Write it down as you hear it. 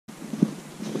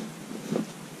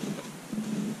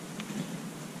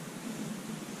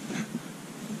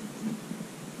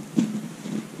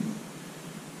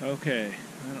Okay,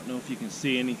 I don't know if you can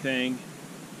see anything,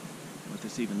 what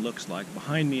this even looks like.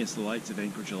 Behind me is the lights of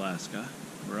Anchorage, Alaska.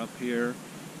 We're up here.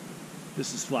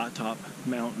 This is Flat Top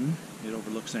Mountain. It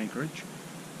overlooks Anchorage.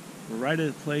 We're right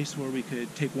at a place where we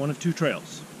could take one of two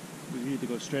trails. We could either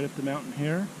go straight up the mountain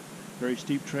here, very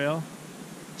steep trail,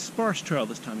 sparse trail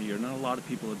this time of year, not a lot of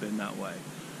people have been that way.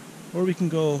 Or we can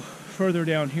go further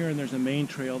down here and there's a main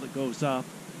trail that goes up.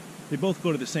 They both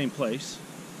go to the same place.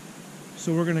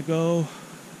 So we're gonna go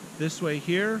this way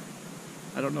here.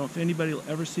 I don't know if anybody will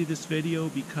ever see this video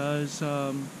because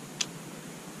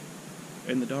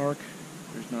in the dark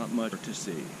there's not much to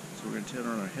see. So we're gonna turn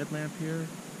on our headlamp here,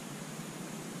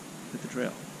 hit the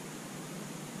trail.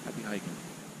 Happy hiking.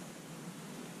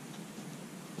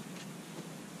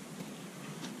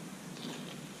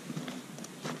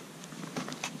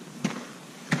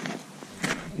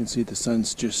 You can see the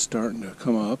sun's just starting to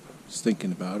come up. Just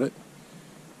thinking about it.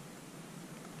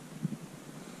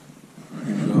 We're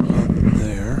going to go up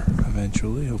there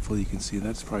eventually. Hopefully you can see that.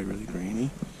 It's probably really grainy.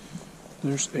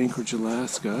 There's Anchorage,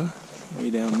 Alaska, way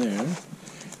down there.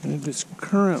 And it is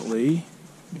currently,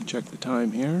 let me check the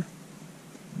time here.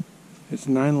 It's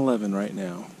 9:11 right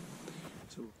now.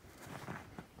 So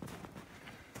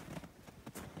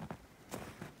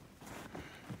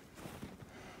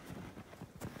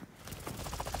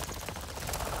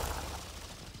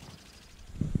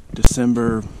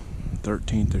December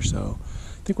 13th or so.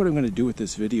 I think what I'm going to do with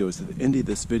this video is at the end of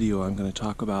this video I'm going to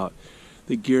talk about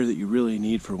the gear that you really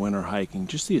need for winter hiking,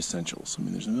 just the essentials. I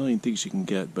mean, there's a million things you can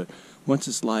get, but once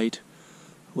it's light,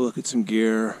 we'll look at some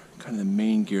gear, kind of the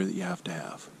main gear that you have to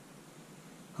have.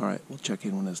 Alright, we'll check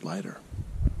in when it's lighter.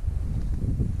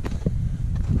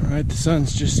 Alright, the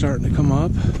sun's just starting to come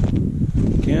up.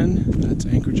 Again, that's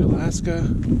Anchorage, Alaska.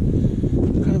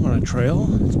 Kind of on a trail.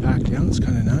 It's packed down, it's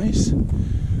kind of nice.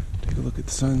 Take a look at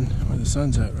the sun, where the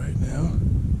sun's at right now.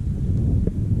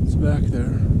 It's back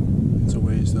there. It's a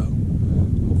ways though.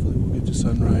 Hopefully we'll get to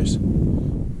sunrise.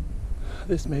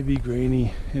 This may be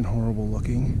grainy and horrible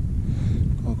looking.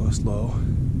 I'll go slow.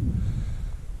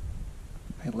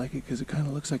 I like it because it kind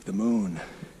of looks like the moon.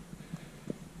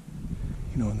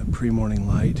 You know, in the pre-morning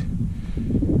light.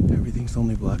 Everything's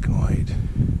only black and white.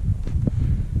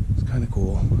 It's kind of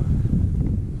cool.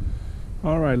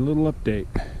 Alright, a little update.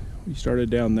 We started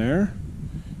down there,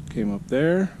 came up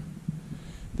there.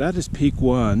 That is Peak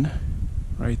 1,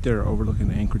 right there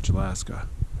overlooking Anchorage, Alaska.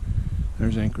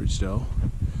 There's Anchorage still.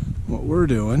 What we're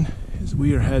doing is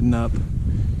we are heading up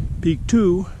Peak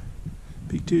 2.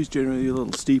 Peak 2 is generally a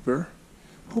little steeper.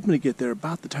 Hoping to get there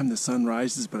about the time the sun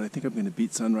rises, but I think I'm going to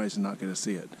beat sunrise and not get to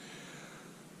see it.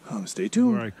 Stay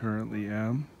tuned. Where I currently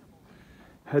am.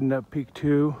 Heading up Peak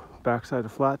 2, backside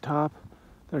of Flat Top.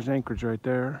 There's Anchorage right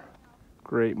there.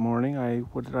 Great morning.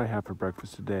 What did I have for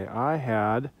breakfast today? I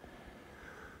had,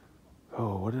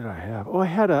 what did I have? Oh, I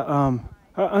had a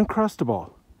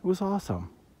Uncrustable. It was awesome.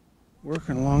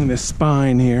 Working along this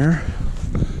spine here.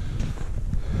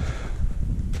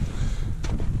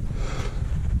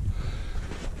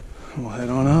 We'll head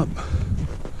on up.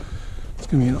 It's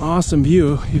gonna be an awesome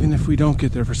view, even if we don't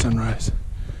get there for sunrise.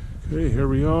 Okay, here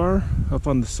we are, up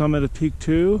on the summit of Peak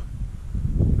 2.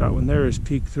 That one there is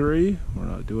Peak 3. We're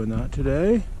not doing that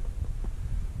today.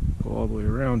 Go all the way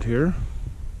around here.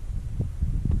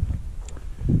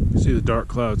 You can see the dark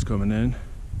clouds coming in.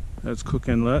 That's Cook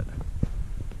Inlet.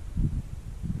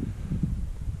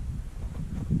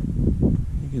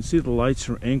 You can see the lights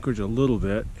from Anchorage a little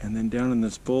bit, and then down in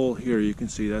this bowl here you can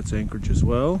see that's Anchorage as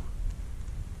well.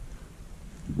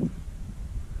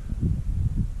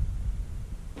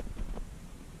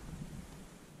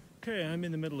 Okay, I'm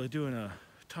in the middle of doing a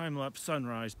time-lapse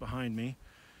sunrise behind me,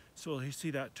 so you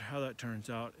see that how that turns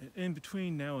out. In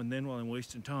between now and then, while I'm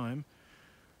wasting time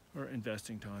or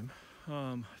investing time,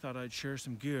 I thought I'd share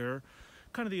some gear,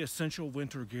 kind of the essential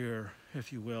winter gear,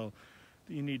 if you will,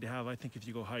 that you need to have, I think, if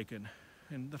you go hiking.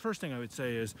 And the first thing I would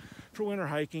say is, for winter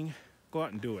hiking, go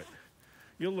out and do it.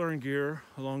 You'll learn gear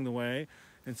along the way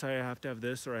and say, I have to have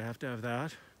this or I have to have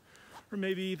that, or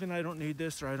maybe even I don't need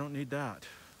this or I don't need that.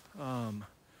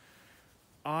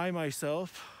 I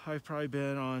myself, I've probably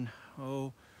been on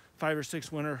 5 or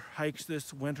 6 winter hikes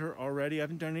this winter already. I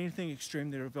haven't done anything extreme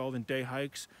that involved in day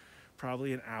hikes,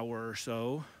 probably an hour or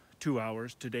so, 2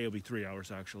 hours. Today will be 3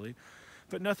 hours actually,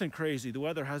 but nothing crazy. The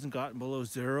weather hasn't gotten below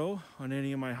 0 on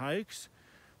any of my hikes.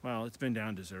 Well, it's been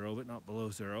down to 0, but not below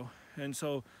 0. And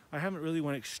so I haven't really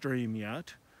went extreme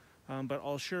yet, but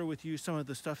I'll share with you some of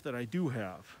the stuff that I do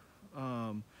have.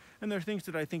 And there are things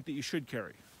that I think that you should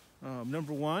carry.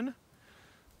 Number one,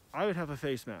 I would have a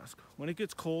face mask. When it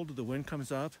gets cold, the wind comes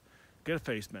up, get a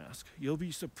face mask. You'll be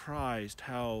surprised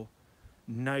how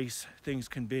nice things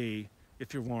can be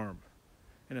if you're warm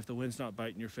and if the wind's not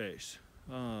biting your face.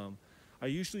 I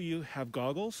usually have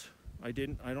goggles. I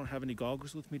don't have any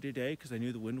goggles with me today because I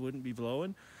knew the wind wouldn't be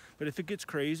blowing. But if it gets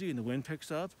crazy and the wind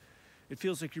picks up, it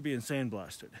feels like you're being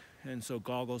sandblasted. And so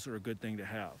goggles are a good thing to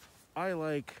have. I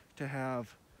like to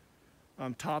have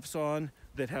tops on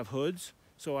that have hoods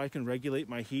so I can regulate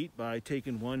my heat by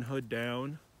taking one hood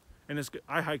down. And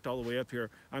I hiked all the way up here.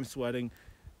 I'm sweating.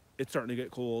 It's starting to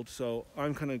get cold, so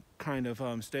I'm gonna kind of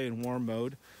stay in warm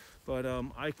mode. But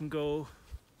I can go,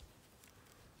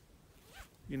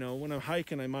 you know, when I'm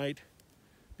hiking, I might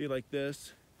be like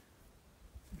this.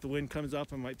 If the wind comes up,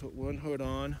 I might put one hood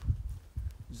on,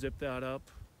 zip that up.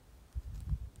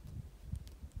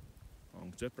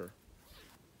 Long zipper.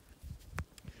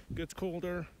 It gets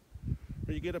colder,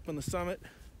 or you get up on the summit,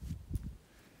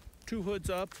 two hoods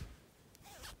up,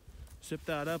 zip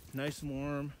that up, nice and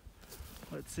warm.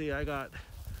 Let's see, I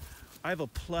have a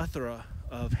plethora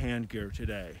of hand gear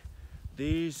today.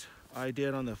 These I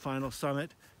did on the final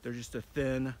summit. They're just a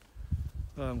thin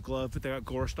glove, but they got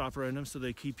gore stopper in them, so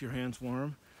they keep your hands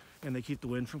warm and they keep the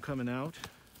wind from coming out.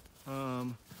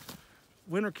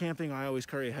 Winter camping, I always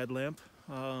carry a headlamp.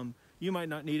 You might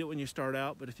not need it when you start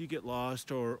out, but if you get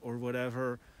lost or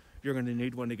whatever, you're going to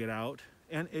need one to get out.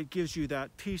 And it gives you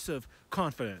that piece of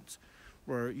confidence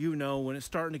where you know when it's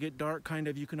starting to get dark, kind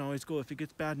of, you can always go, if it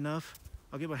gets bad enough,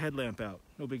 I'll get my headlamp out,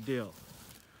 no big deal.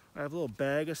 I have a little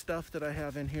bag of stuff that I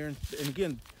have in here. And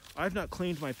again, I've not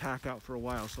cleaned my pack out for a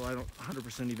while, so I don't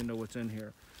 100% even know what's in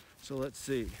here. So let's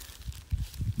see.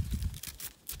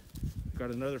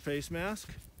 Got another face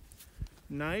mask.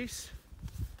 Nice.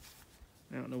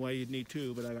 I don't know why you'd need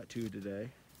two, but I got two today.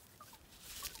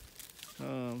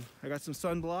 I got some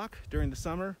sunblock during the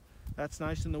summer. That's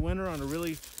nice in the winter on a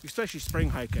really, especially spring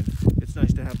hiking. It's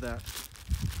nice to have that.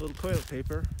 Little toilet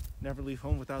paper. Never leave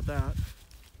home without that.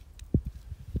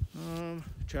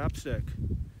 Chapstick.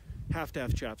 Have to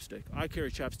have chapstick. I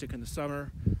carry chapstick in the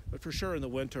summer, but for sure in the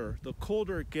winter. The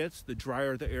colder it gets, the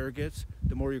drier the air gets,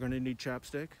 the more you're going to need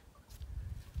chapstick.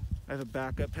 I have a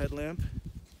backup headlamp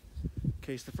in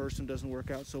case the first one doesn't work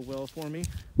out so well for me.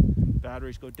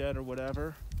 Batteries go dead or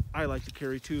whatever. I like to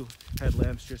carry two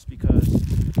headlamps just because I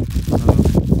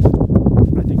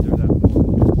think they're that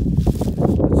important.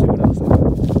 Let's see what else I got.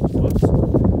 Whoops.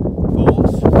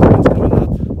 Goals. Wind's coming up.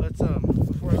 Let's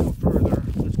before I go further,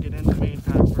 let's get into the main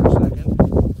pack for a second.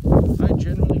 I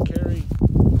generally carry,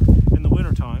 in the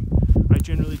wintertime, I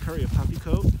generally carry a puffy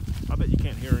coat. I bet you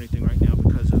can't hear anything right now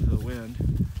because of the wind.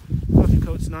 Puffy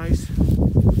coat's nice.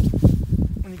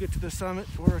 When you get to the summit,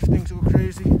 or if things go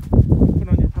crazy, put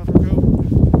on your puffer coat.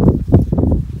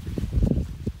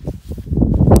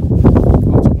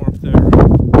 Lots of warmth there.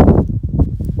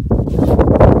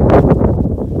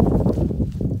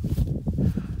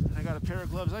 I got a pair of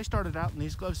gloves. I started out in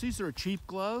these gloves. These are a cheap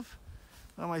glove.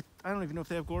 I don't even know if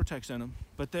they have Gore-Tex in them,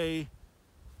 but they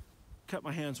kept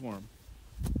my hands warm.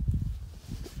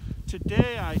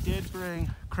 Today I did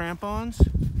bring crampons.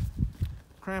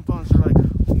 Crampons are like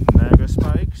mega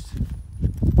spikes.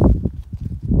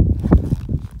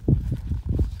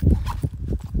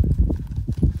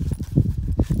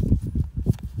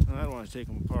 I don't want to take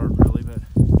them apart really, but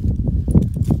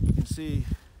you can see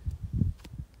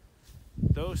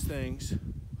those things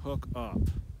hook up.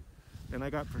 And I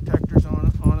got protectors on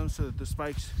them so that the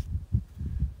spikes,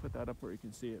 put that up where you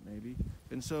can see it maybe.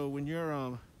 And so when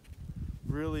you're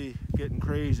really getting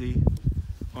crazy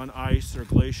on ice or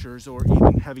glaciers or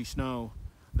even heavy snow,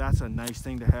 that's a nice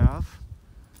thing to have.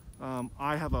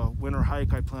 I have a winter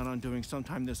hike I plan on doing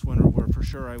sometime this winter where for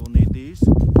sure I will need these.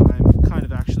 I'm kind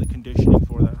of actually conditioning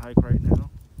for that hike right now.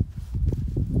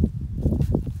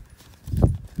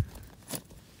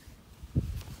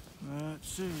 Let's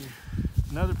see,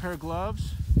 another pair of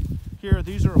gloves. Here,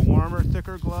 these are a warmer,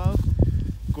 thicker glove.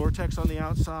 Gore-Tex on the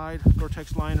outside,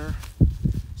 Gore-Tex liner,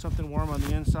 something warm on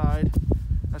the inside.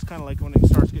 That's kind of like when it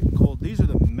starts getting cold. These are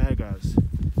the megas.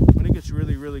 When it gets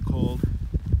really, really cold,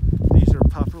 these are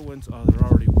puffer ones. Oh, they're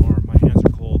already warm. My hands are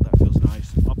cold. That feels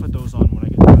nice. I'll put those on when I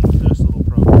get done with this little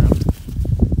program.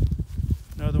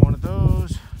 Another one of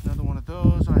those. Another one of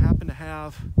those. I happen to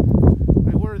have,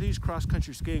 I wear these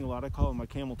cross-country skiing a lot. I call them my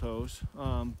camel toes.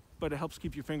 But it helps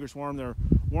keep your fingers warm. They're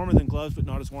warmer than gloves, but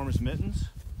not as warm as mittens.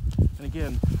 And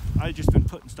again, I've just been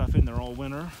putting stuff in there all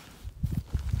winter.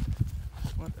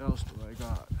 What else do I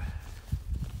got?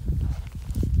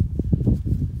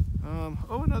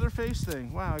 Oh, another face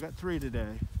thing. Wow, I got 3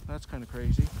 today. That's kind of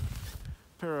crazy.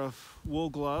 Pair of wool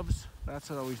gloves.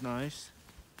 That's always nice.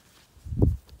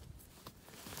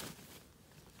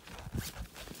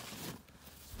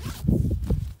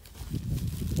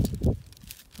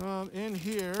 In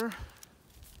here,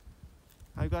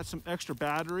 I've got some extra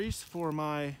batteries for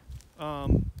my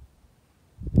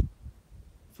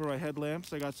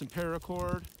headlamps. I got some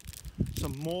paracord,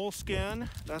 some moleskin.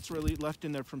 That's really left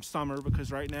in there from summer,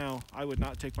 because right now I would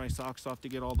not take my socks off to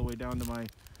get all the way down to my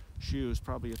shoes,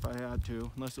 probably, if I had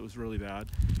to, unless it was really bad.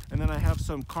 And then I have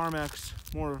some Carmex,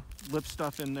 more lip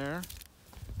stuff in there.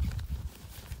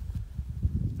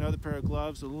 Another pair of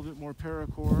gloves, a little bit more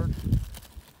paracord.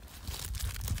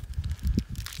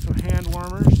 Some hand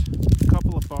warmers, a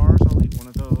couple of bars. I'll eat one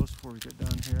of those before we get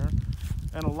done here.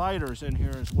 And a lighter's in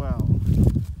here as well.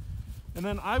 And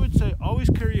then I would say always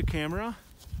carry a camera.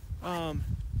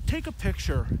 Take a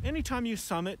picture. Anytime you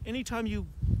summit, anytime you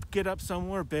get up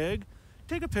somewhere big,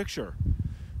 take a picture.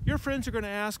 Your friends are going to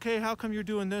ask, hey, how come you're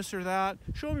doing this or that?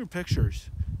 Show them your pictures.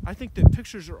 I think that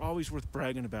pictures are always worth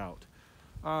bragging about.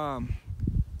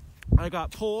 I got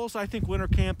poles. I think winter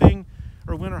camping,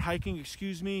 or winter hiking,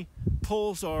 excuse me,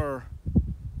 poles are,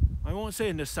 I won't say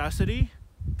a necessity,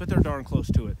 but they're darn close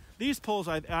to it. These poles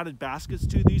I've added baskets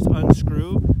to. These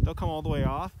unscrew. They'll come all the way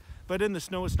off. But in the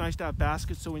snow, it's nice to have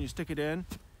baskets, so when you stick it in,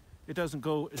 it doesn't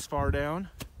go as far down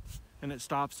and it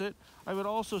stops it. I would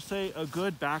also say a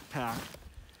good backpack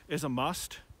is a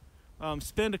must.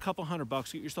 Spend a couple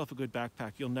 $100, get yourself a good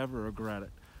backpack. You'll never regret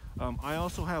it. I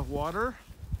also have water.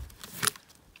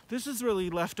 This is really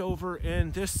leftover,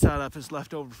 and this setup is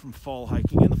leftover from fall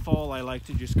hiking. In the fall, I like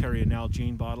to just carry an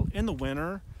Nalgene bottle. In the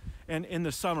winter and in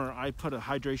the summer, I put a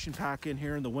hydration pack in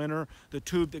here. In the winter, the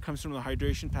tube that comes from the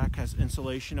hydration pack has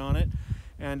insulation on it.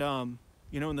 And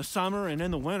you know, in the summer and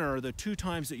in the winter are the two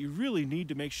times that you really need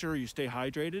to make sure you stay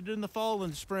hydrated. In the fall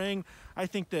and spring, I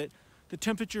think that the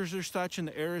temperatures are such and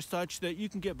the air is such that you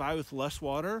can get by with less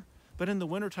water. But in the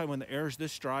wintertime, when the air is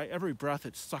this dry, every breath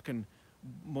it's sucking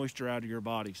moisture out of your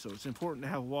body. So it's important to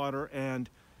have water. And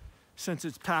since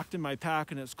it's packed in my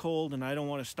pack and it's cold and I don't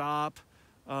want to stop,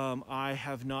 I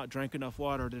have not drank enough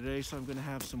water today, so I'm going to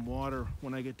have some water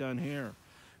when I get done here.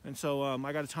 And so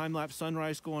I got a time-lapse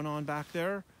sunrise going on back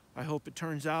there. I hope it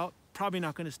turns out. Probably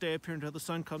not going to stay up here until the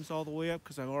sun comes all the way up,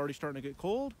 because I'm already starting to get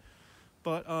cold.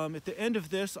 But at the end of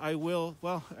this, I will,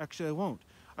 well, actually I won't.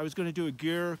 I was going to do a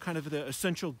gear, kind of the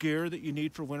essential gear that you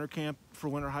need for winter camp, for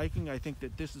winter hiking. I think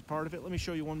that this is part of it. Let me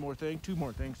show you one more thing, two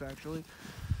more things actually.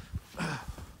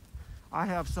 I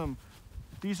have some,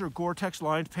 these are Gore-Tex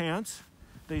lined pants.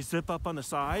 They zip up on the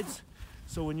sides.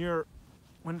 So when you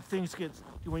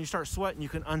start sweating, you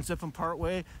can unzip them part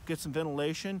way, get some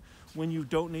ventilation. When you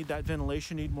don't need that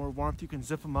ventilation, need more warmth, you can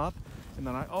zip them up. And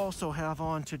then I also have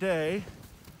on today,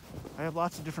 I have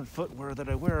lots of different footwear that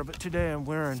I wear, but today I'm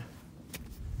wearing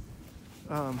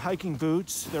hiking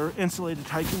boots. They're insulated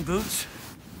hiking boots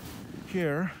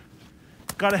here.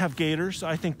 Got to have gaiters.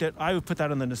 I think that I would put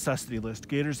that on the necessity list.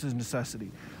 Gaiters is a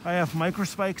necessity. I have micro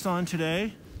spikes on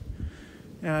today,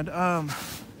 and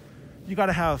you got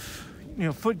to have, you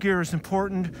know, foot gear is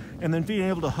important, and then being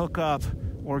able to hook up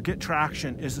or get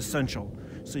traction is essential.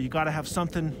 So you got to have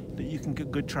something that you can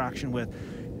get good traction with.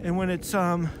 And when it's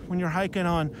when you're hiking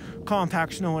on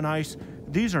compact snow and ice,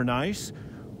 these are nice.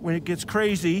 When it gets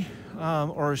crazy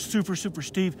or super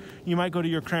steep, you might go to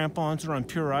your crampons, or on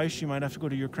pure ice, you might have to go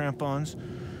to your crampons.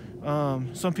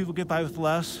 Some people get by with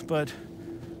less, but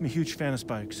I'm a huge fan of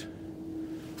spikes.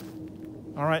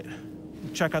 All right,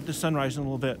 check out the sunrise in a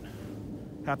little bit.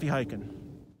 Happy hiking.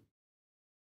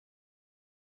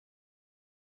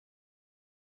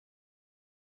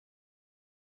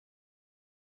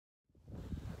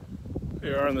 We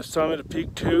are on the summit of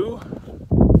Peak 2.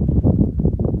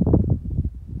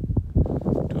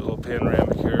 Do a little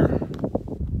panoramic here.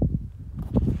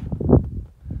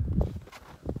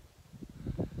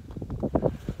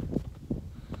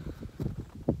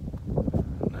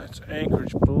 That's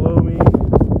Anchorage below me.